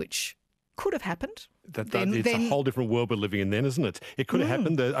speaking, which could have happened. It's a whole different world we're living in then, isn't it? It could have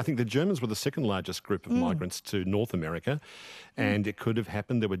happened. I think the Germans were the second largest group of migrants to North America, and it could have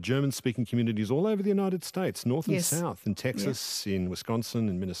happened. There were German-speaking communities all over the United States, north and south, in Texas, in Wisconsin,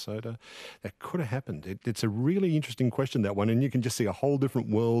 in Minnesota. That could have happened. It's a really interesting question, that one, and you can just see a whole different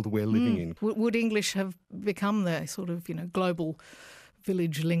world we're living in. Would English have become the sort of, global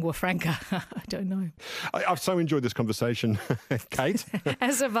village lingua franca? I don't know. I've so enjoyed this conversation, Kate.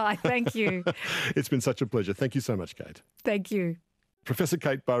 As have I. Thank you. It's been such a pleasure. Thank you so much, Kate. Thank you. Professor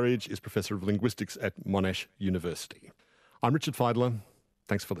Kate Burridge is Professor of Linguistics at Monash University. I'm Richard Feidler.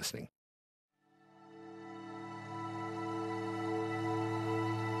 Thanks for listening.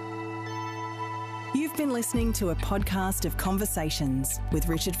 You've been listening to a podcast of Conversations with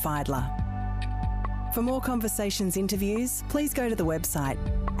Richard Feidler. For more Conversations interviews, please go to the website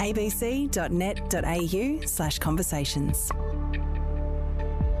abc.net.au/conversations.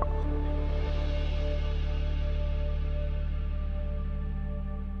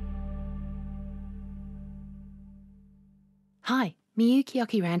 Hi, Miyuki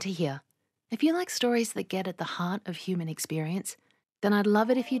Okiranta here. If you like stories that get at the heart of human experience, then I'd love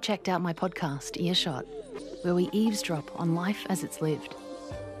it if you checked out my podcast, Earshot, where we eavesdrop on life as it's lived.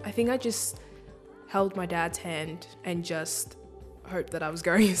 I think I just held my dad's hand and just hoped that I was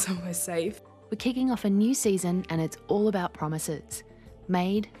going somewhere safe. We're kicking off a new season and it's all about promises.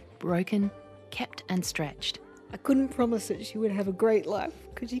 Made, broken, kept and stretched. I couldn't promise that she would have a great life,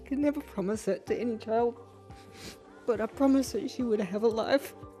 because you can never promise it to any child. But I promised that she would have a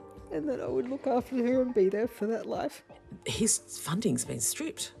life and that I would look after her and be there for that life. His funding's been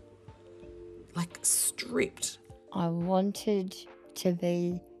stripped. Like, stripped. I wanted to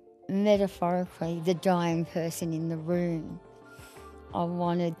be metaphorically the dying person in the room. I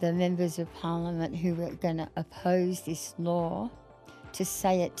wanted the members of Parliament who were going to oppose this law to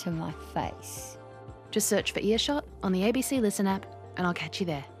say it to my face. Just search for Earshot on the ABC Listen app and I'll catch you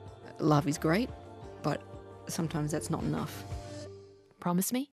there. Love is great, but sometimes that's not enough. Promise me?